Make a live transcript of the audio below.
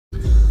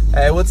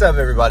Hey, what's up,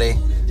 everybody?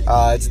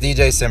 It's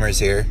DJ SimmerZ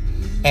here,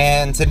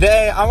 and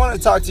today I want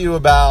to talk to you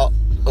about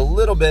a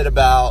little bit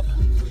about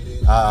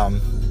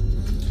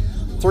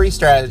 3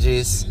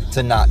 strategies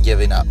to not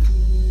giving up.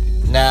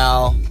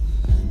 Now,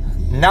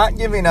 not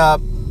giving up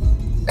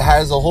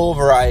has a whole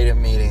variety of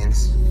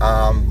meanings.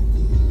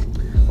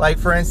 Like,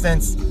 for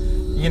instance,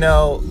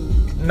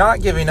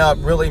 not giving up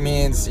really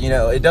means,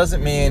 it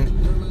doesn't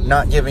mean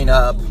not giving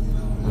up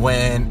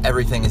when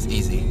everything is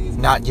easy,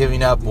 not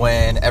giving up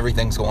when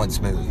everything's going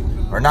smooth,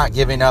 or not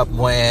giving up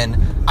when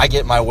I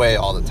get my way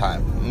all the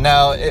time.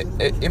 No,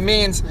 it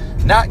means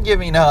not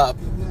giving up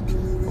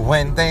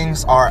when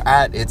things are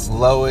at its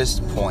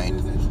lowest point.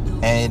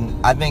 And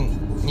I think,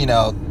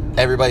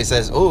 everybody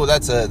says, oh,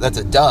 that's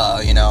a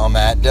duh,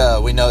 Matt, duh,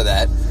 we know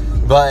that.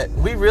 But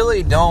we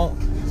really don't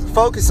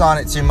focus on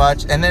it too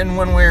much. And then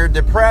when we're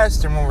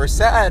depressed and when we're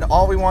sad,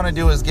 all we want to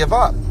do is give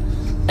up.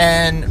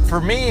 And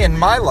for me in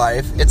my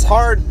life, it's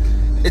hard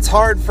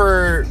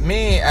for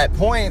me at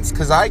points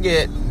because I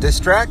get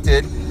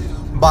distracted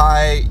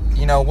by,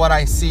 what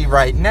I see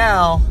right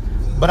now,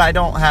 but I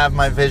don't have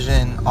my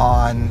vision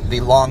on the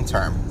long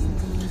term.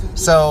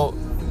 So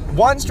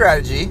one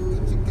strategy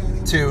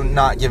to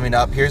not giving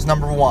up, here's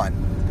number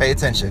 1. Pay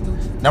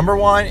attention. Number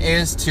 1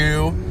 is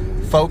to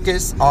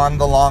focus on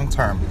the long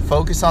term.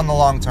 Focus on the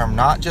long term,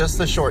 not just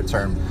the short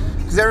term.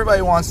 Because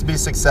everybody wants to be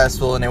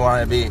successful and they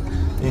want to be,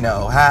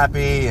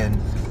 happy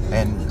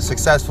and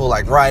successful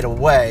like right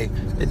away.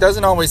 It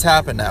doesn't always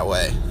happen that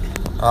way.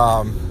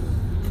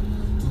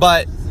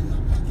 But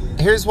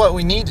here's what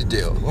we need to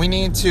do. We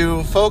need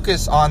to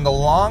focus on the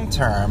long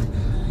term.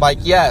 Like,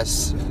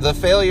 yes, the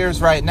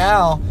failures right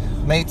now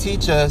may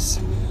teach us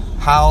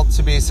how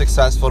to be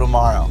successful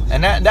tomorrow.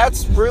 And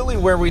that's really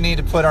where we need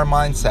to put our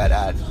mindset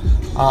at.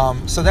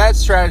 So that's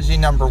strategy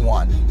number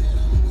 1.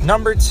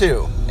 Number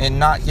 2, in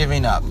not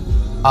giving up.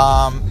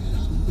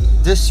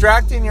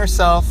 Distracting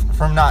yourself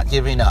from not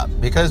giving up.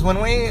 Because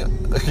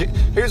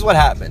here's what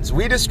happens.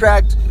 We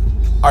distract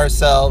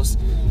ourselves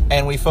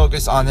and we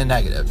focus on the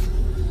negative.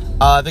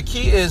 The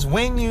key is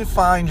when you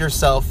find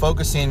yourself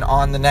focusing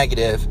on the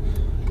negative,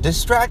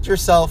 distract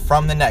yourself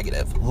from the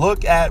negative.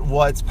 Look at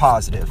what's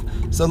positive.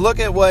 So look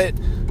at what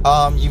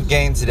you've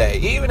gained today.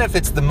 Even if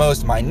it's the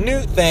most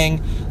minute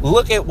thing,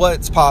 look at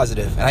what's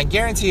positive. And I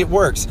guarantee it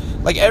works.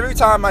 Like every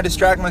time I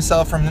distract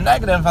myself from the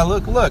negative, I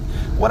look,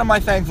 what am I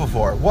thankful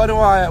for? What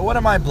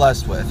am I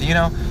blessed with?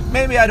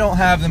 Maybe I don't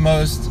have the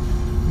most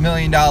 $1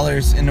 million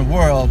in the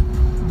world,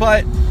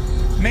 but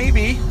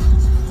maybe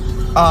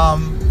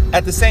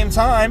at the same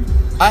time,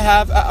 I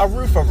have a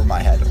roof over my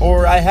head,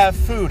 or I have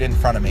food in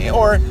front of me,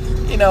 or,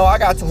 I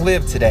got to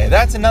live today.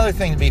 That's another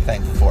thing to be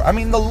thankful for. I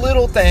mean, the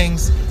little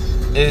things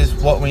is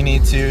what we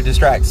need to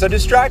distract. So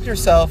distract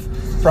yourself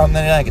from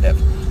the negative.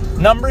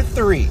 Number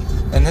 3,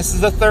 and this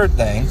is the third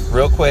thing,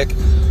 real quick,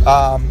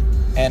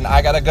 and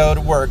I gotta go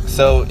to work.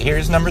 So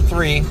here's number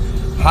 3,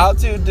 how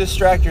to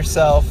distract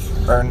yourself,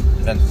 how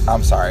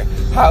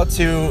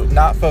to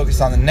not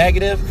focus on the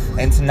negative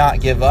and to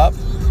not give up,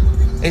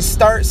 is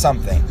start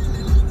something.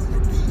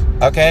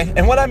 Okay?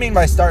 And what I mean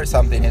by start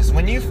something is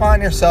when you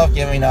find yourself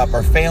giving up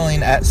or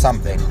failing at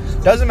something,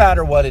 doesn't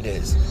matter what it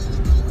is,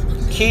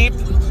 keep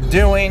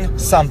doing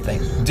something.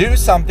 Do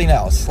something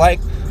else. Like,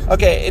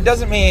 okay, it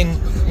doesn't mean,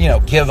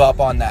 give up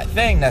on that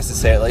thing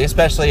necessarily,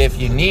 especially if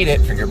you need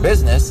it for your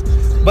business,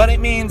 but it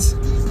means,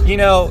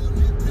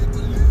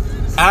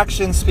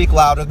 actions speak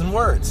louder than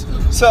words.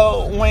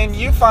 So when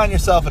you find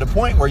yourself at a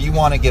point where you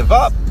want to give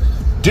up,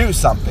 do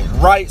something,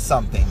 write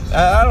something.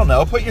 I don't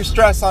know, put your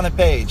stress on a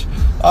page.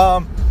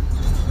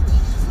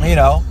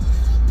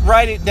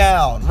 Write it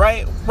down.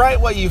 Write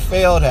what you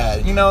failed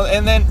at,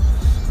 and then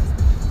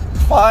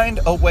find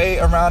a way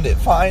around it.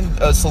 Find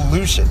a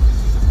solution.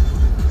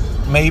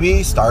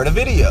 Maybe start a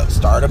video,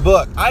 start a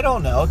book. I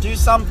don't know, do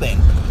something.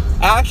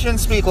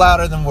 Actions speak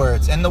louder than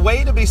words. And the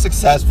way to be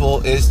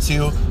successful is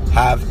to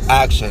have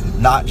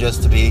action, not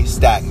just to be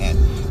stagnant.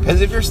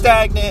 Because if you're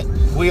stagnant,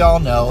 we all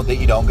know that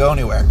you don't go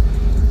anywhere.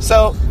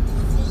 So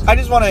I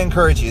just want to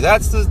encourage you.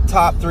 That's the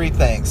top 3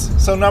 things.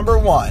 So number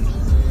 1,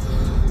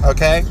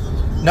 okay?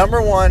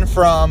 Number 1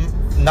 from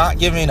not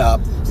giving up,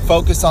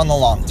 focus on the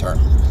long term.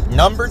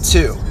 Number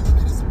 2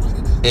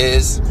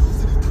 is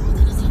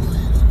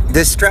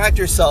distract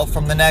yourself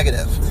from the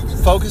negative.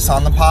 Focus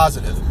on the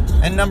positive.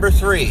 And number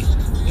 3,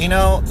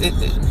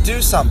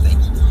 do something.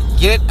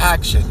 Get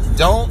action.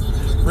 Don't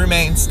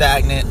remain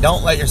stagnant.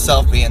 Don't let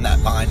yourself be in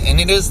that bind. And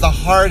it is the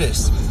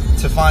hardest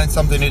to find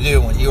something to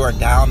do when you are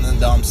down in the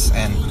dumps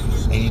and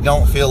you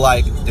don't feel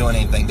like doing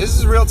anything. This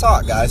is real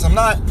talk, guys. I'm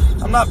not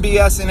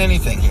BSing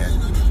anything here.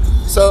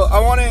 So I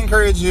want to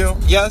encourage you.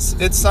 Yes,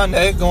 it's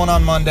Sunday, going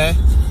on Monday,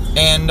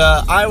 and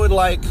I would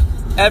like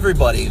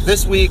everybody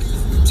this week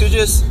to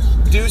just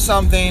do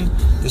something,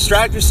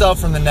 distract yourself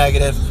from the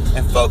negative,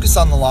 and focus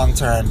on the long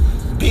term.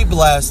 Be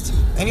blessed,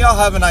 and y'all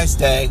have a nice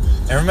day.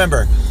 And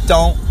remember,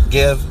 don't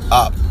give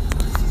up.